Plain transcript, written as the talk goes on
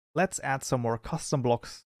let's add some more custom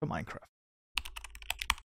blocks to Minecraft.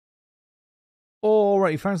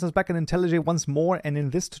 Alright, FENCES back in IntelliJ once more, and in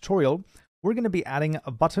this tutorial, we're going to be adding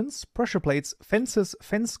buttons, pressure plates, fences,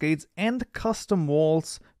 fence gates, and custom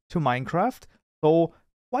walls to Minecraft. So,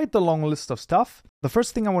 quite the long list of stuff. The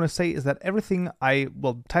first thing I want to say is that everything I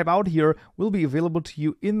will type out here will be available to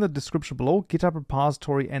you in the description below, GitHub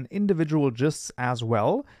repository, and individual gists as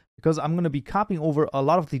well, because I'm going to be copying over a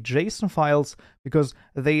lot of the JSON files because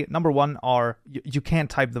they, number one, are, you can't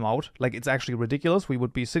type them out. Like, it's actually ridiculous. We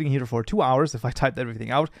would be sitting here for 2 hours if I typed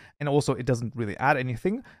everything out, and also it doesn't really add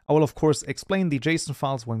anything. I will, of course, explain the JSON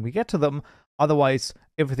files when we get to them. Otherwise,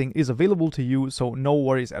 everything is available to you, so no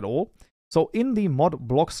worries at all. So in the mod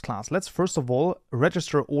blocks class, let's first of all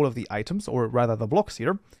register all of the items, or rather the blocks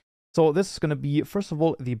here. So this is going to be, first of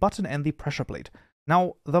all, the button and the pressure plate.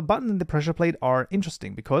 Now, the button and the pressure plate are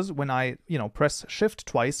interesting because when I, press shift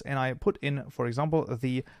twice and I put in, for example,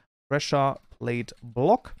 the pressure plate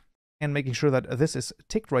block and making sure that this is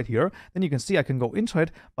ticked right here, then you can see I can go into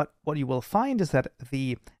it. But what you will find is that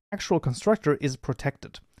the actual constructor is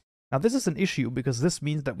protected. Now, this is an issue because this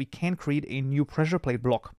means that we can't create a new pressure plate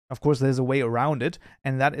block. Of course, there's a way around it,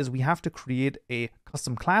 and that is we have to create a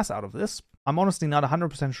custom class out of this. I'm honestly not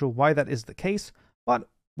 100% sure why that is the case, but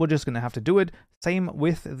we're just going to have to do it. Same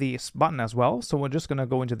with the button as well. So we're just going to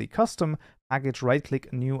go into the custom package,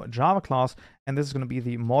 right-click, new Java class, and this is going to be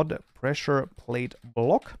the mod pressure plate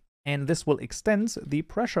block, and this will extend the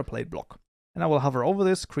pressure plate block. And I will hover over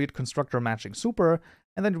this, create constructor matching super,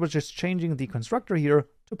 and then we're just changing the constructor here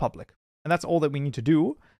to public. And that's all that we need to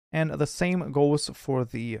do. And the same goes for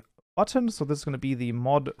the button. So this is going to be the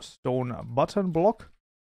mod stone button block.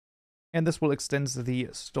 And this will extend the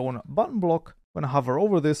stone button block. I'm going to hover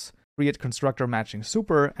over this, create constructor matching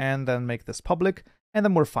super, and then make this public. And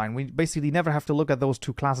then we're fine. We basically never have to look at those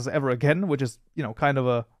two classes ever again, which is, kind of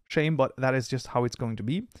a shame, but that is just how it's going to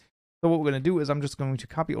be. So what we're going to do is I'm just going to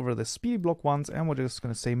copy over the speedy block once, and we're just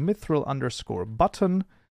going to say mithril underscore button,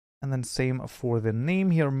 and then same for the name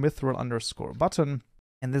here, mithril underscore button,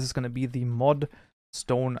 and this is going to be the mod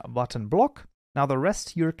stone button block. Now the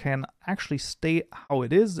rest here can actually stay how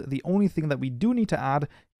it is. The only thing that we do need to add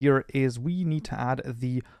here is we need to add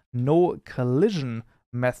the no collision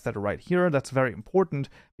method right here. That's very important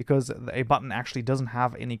because a button actually doesn't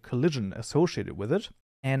have any collision associated with it.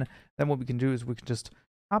 And then what we can do is we can just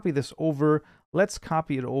copy this over. Let's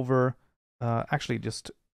copy it over actually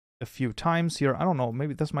just a few times here. I don't know,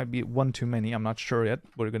 maybe this might be one too many. I'm not sure yet.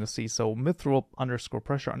 We're going to see. So mithril underscore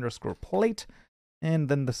pressure underscore plate. And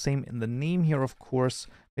then the same in the name here, of course,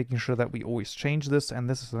 making sure that we always change this. And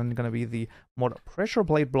this is then going to be the mod pressure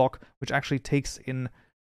plate block, which actually takes in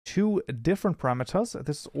 2 different parameters.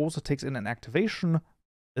 This also takes in an activation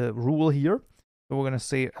rule here. So we're going to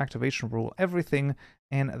say activation rule everything,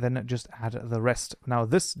 and then just add the rest. Now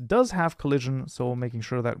this does have collision, so making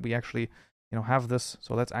sure that we actually, have this.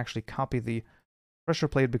 So let's actually copy the pressure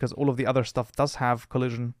plate because all of the other stuff does have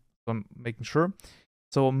collision. So I'm making sure.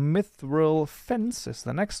 So mithril fence is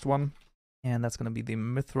the next one, and that's going to be the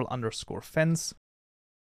mithril underscore fence.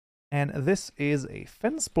 And this is a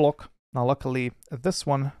fence block. Now luckily this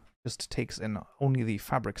one just takes in only the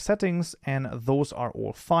fabric settings, and those are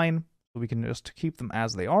all fine. So we can just keep them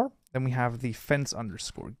as they are. Then we have the fence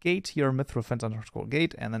underscore gate here, mithril fence underscore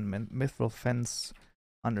gate, and then mithril fence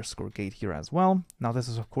underscore gate here as well. Now this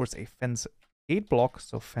is of course a fence gate block.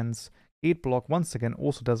 So fence gate block once again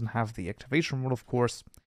also doesn't have the activation rule, of course.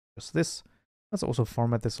 Just this. Let's also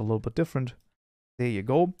format this a little bit different. There you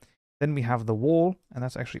go. Then we have the wall, and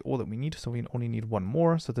that's actually all that we need. So we only need one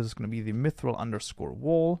more. So this is going to be the mithril underscore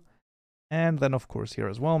wall. And then of course here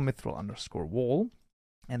as well, mithril underscore wall.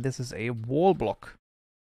 And this is a wall block,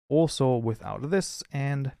 also without this,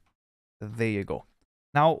 and there you go.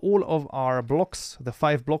 Now all of our blocks, the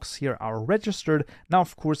 5 blocks here, are registered. Now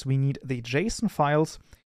of course we need the JSON files.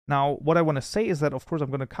 Now what I want to say is that of course I'm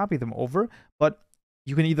going to copy them over, but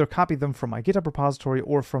you can either copy them from my GitHub repository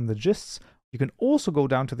or from the gists. You can also go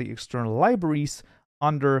down to the external libraries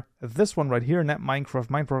under this one right here, net Minecraft,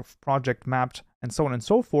 Minecraft project mapped, and so on and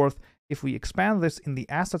so forth. If we expand this in the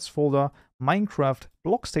assets folder, Minecraft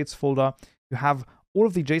Blockstates folder, you have all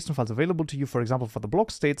of the JSON files available to you, for example, for the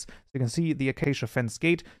Blockstates. So you can see the Acacia fence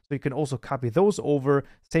gate. So you can also copy those over.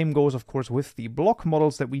 Same goes, of course, with the block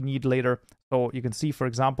models that we need later. So you can see, for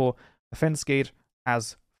example, the fence gate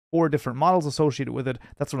has 4 different models associated with it.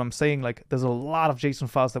 That's what I'm saying. Like, there's a lot of JSON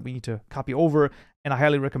files that we need to copy over, and I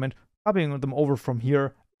highly recommend copying them over from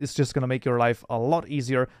here. It's just going to make your life a lot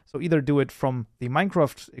easier. So either do it from the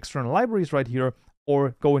Minecraft external libraries right here,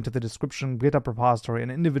 or go into the description, GitHub repository,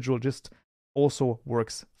 and individual gist also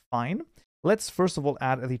works fine. let's first of all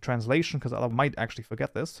add the translation, because I might actually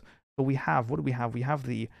forget this. So we have, what do we have? We have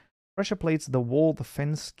the pressure plates, the wall, the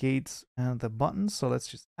fence gates, and the buttons. So let's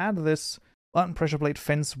just add this button, pressure plate,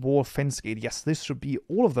 fence, wall, fence gate. Yes, this should be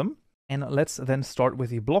all of them. And let's then start with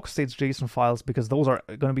the Blockstates JSON files, because those are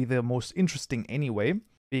going to be the most interesting anyway,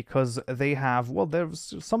 because they have, well,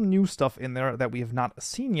 there's some new stuff in there that we have not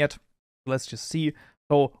seen yet. Let's just see.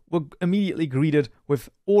 So we're immediately greeted with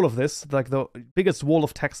all of this, like the biggest wall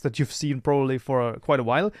of text that you've seen probably for quite a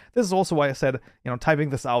while. This is also why I said, typing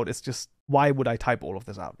this out is just, why would I type all of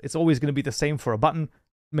this out? It's always going to be the same for a button.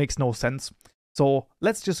 Makes no sense. So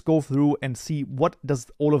let's just go through and see, what does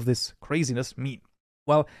all of this craziness mean?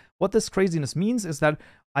 Well, what this craziness means is that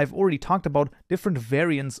I've already talked about different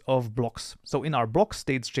variants of blocks. So in our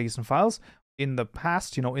Blockstates JSON files, in the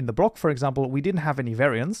past, in the block, for example, we didn't have any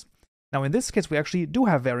variants. Now, in this case, we actually do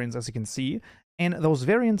have variants, as you can see, and those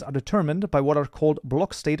variants are determined by what are called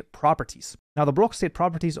Blockstate properties. Now, the Blockstate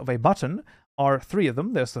properties of a button are 3 of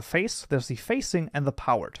them. There's the face, there's the facing, and the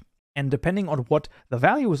powered. And depending on what the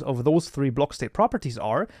values of those 3 Blockstate properties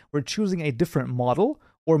are, we're choosing a different model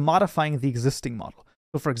or modifying the existing model.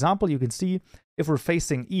 So, for example, you can see if we're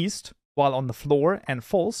facing east while on the floor and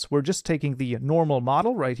false, we're just taking the normal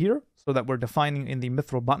model right here, so that we're defining in the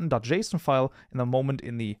mithril-button.json file in the moment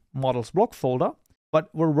in the models block folder, but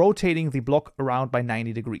we're rotating the block around by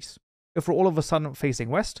 90 degrees. If we're all of a sudden facing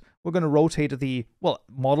west, we're going to rotate the,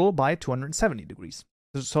 model by 270 degrees.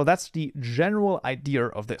 So that's the general idea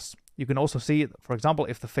of this. You can also see, for example,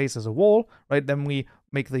 if the face is a wall, right, then we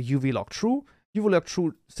make the UV lock true. UV lock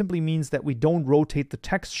true simply means that we don't rotate the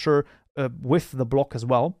texture with the block as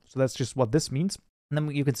well. So that's just what this means. And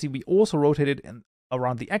then you can see we also rotate it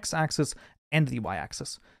around the x-axis and the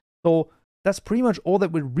y-axis. So that's pretty much all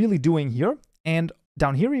that we're really doing here. And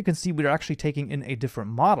down here you can see we're actually taking in a different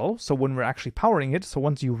model. So when we're actually powering it, so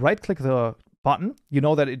once you right-click the button, you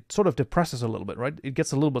know that it sort of depresses a little bit, right? It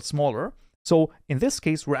gets a little bit smaller. So in this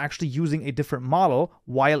case, we're actually using a different model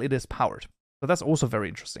while it is powered. So that's also very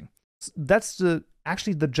interesting. That's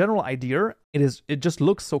actually the general idea. It just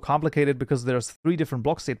looks so complicated because there's 3 different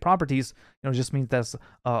block state properties. It just means there's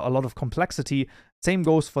a lot of complexity. Same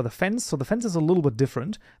goes for the fence. So the fence is a little bit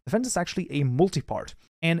different. The fence is actually a multi-part.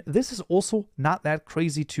 And this is also not that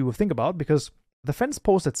crazy to think about, because the fence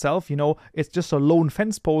post itself, it's just a lone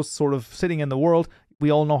fence post sort of sitting in the world.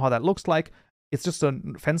 We all know how that looks like. It's just a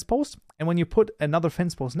fence post. And when you put another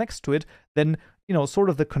fence post next to it, then, sort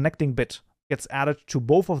of the connecting bit gets added to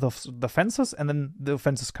both of the fences, and then the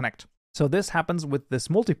fences connect. So this happens with this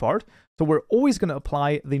multi-part. So we're always going to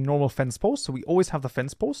apply the normal fence post. So we always have the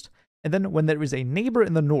fence post. And then when there is a neighbor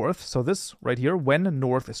in the north, so this right here, when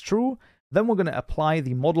north is true, then we're going to apply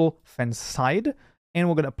the model fence side, and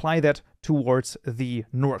we're going to apply that towards the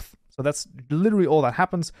north. So that's literally all that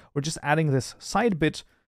happens. We're just adding this side bit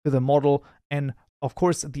to the model. And of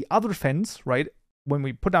course, the other fence, right, when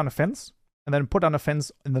we put down a fence and then put down a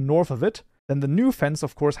fence in the north of it, then the new fence,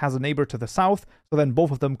 of course, has a neighbor to the south. So then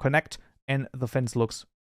both of them connect and the fence looks,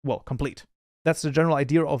 complete. That's the general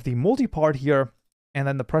idea of the multi-part here. And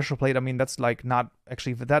then the pressure plate, that's like not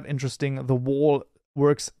actually that interesting. The wall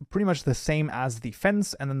works pretty much the same as the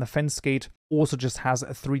fence. And then the fence gate also just has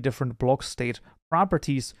 3 different block state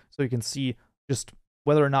properties. So you can see just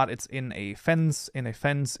whether or not it's in a fence, in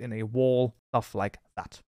a wall, stuff like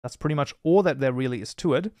that. That's pretty much all that there really is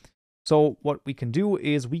to it. So what we can do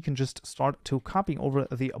is we can just start to copying over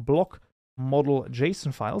the block model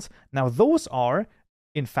JSON files. Now those are,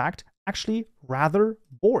 in fact, actually rather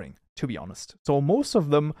boring, to be honest. So most of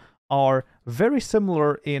them are very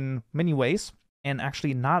similar in many ways and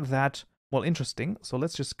actually not that, interesting. So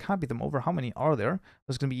let's just copy them over. How many are there?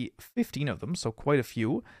 There's going to be 15 of them, so quite a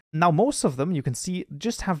few. Now most of them, you can see,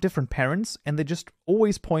 just have different parents, and they just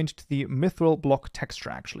always point to the mithril block texture,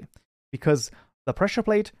 actually. Because the pressure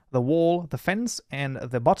plate, the wall, the fence, and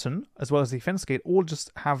the button, as well as the fence gate, all just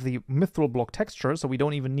have the mithril block texture, so we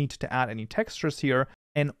don't even need to add any textures here.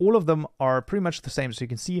 And all of them are pretty much the same. So you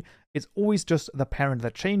can see it's always just the parent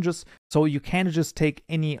that changes. So you can't just take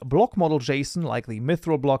any block model JSON, like the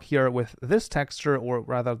mithril block here with this texture, or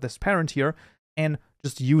rather this parent here, and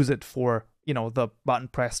just use it for, the button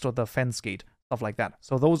pressed or the fence gate, stuff like that.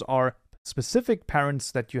 So those are specific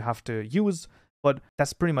parents that you have to use. But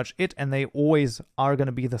that's pretty much it, and they always are going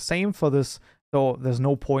to be the same for this, so there's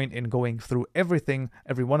no point in going through everything,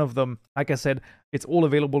 every one of them. Like I said, it's all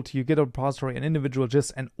available to your GitHub repository and individual GIS,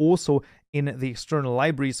 and also in the external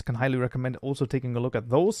libraries. Can highly recommend also taking a look at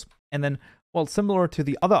those. And then, similar to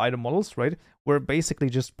the other item models, right, we're basically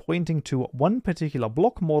just pointing to one particular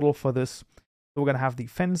block model for this. So we're going to have the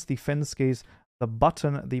fence case, the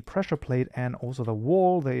button, the pressure plate, and also the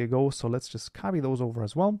wall. There you go. So let's just copy those over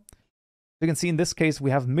as well. You can see in this case, we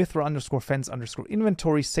have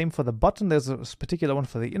mithril_fence_inventory. Same for the button. There's a particular one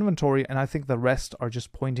for the inventory, and I think the rest are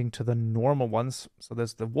just pointing to the normal ones. So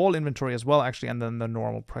there's the wall inventory as well, actually, and then the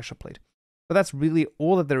normal pressure plate. But that's really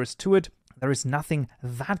all that there is to it. There is nothing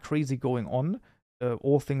that crazy going on,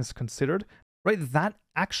 all things considered. Right, that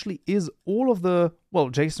actually is all of the, well,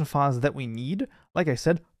 JSON files that we need. Like I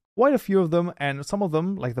said, quite a few of them, and some of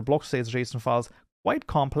them, like the Blockstates JSON files, quite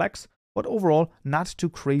complex. But overall, not too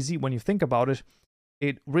crazy when you think about it.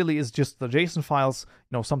 It really is just the JSON files.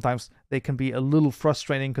 You know, sometimes they can be a little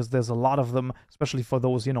frustrating because there's a lot of them, especially for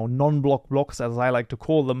those, you know, non-block blocks, as I like to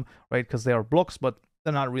call them, right? Because they are blocks, but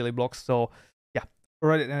they're not really blocks. So, yeah. All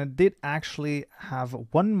right, and it did actually have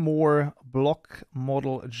one more block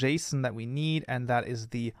model JSON that we need, and that is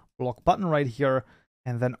the block button right here.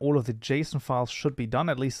 And then all of the JSON files should be done,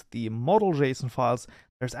 at least the model JSON files.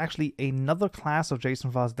 There's actually another class of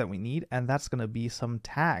JSON files that we need, and that's going to be some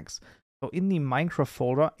tags. So in the Minecraft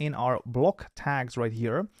folder, in our block tags right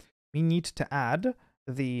here, we need to add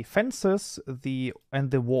the fences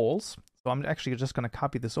and the walls. So I'm actually just going to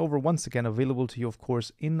copy this over. Once again, available to you, of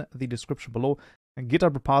course, in the description below. And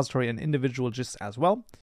GitHub repository and individual gists as well.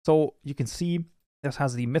 So you can see this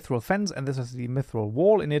has the mithril fence and this has the mithril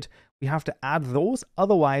wall in it. We have to add those,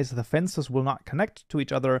 otherwise the fences will not connect to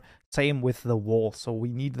each other. Same with the wall. So we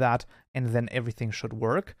need that, and then everything should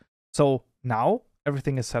work. So now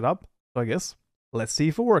everything is set up. So I guess let's see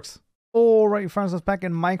if it works. Alright, friends, that's back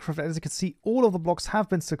in Minecraft. As you can see, all of the blocks have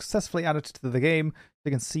been successfully added to the game.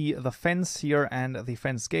 You can see the fence here and the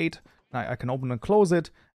fence gate. Now I can open and close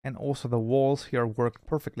it, and also the walls here work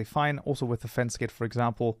perfectly fine. Also with the fence gate, for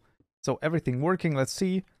example. So everything working. Let's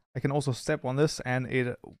see. I can also step on this and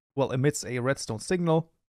it, well, emits a redstone signal.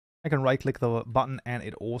 I can right click the button and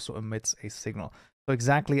it also emits a signal. So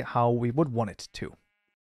exactly how we would want it to.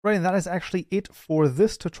 Right, and that is actually it for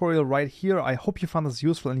this tutorial right here. I hope you found this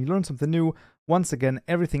useful and you learned something new. Once again,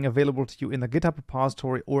 everything available to you in the GitHub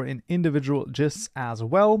repository or in individual gists as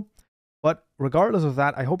well. But regardless of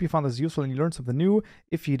that, I hope you found this useful and you learned something new.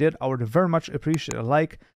 If you did, I would very much appreciate a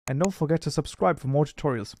like. And don't forget to subscribe for more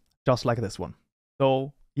tutorials just like this one.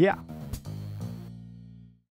 So, yeah.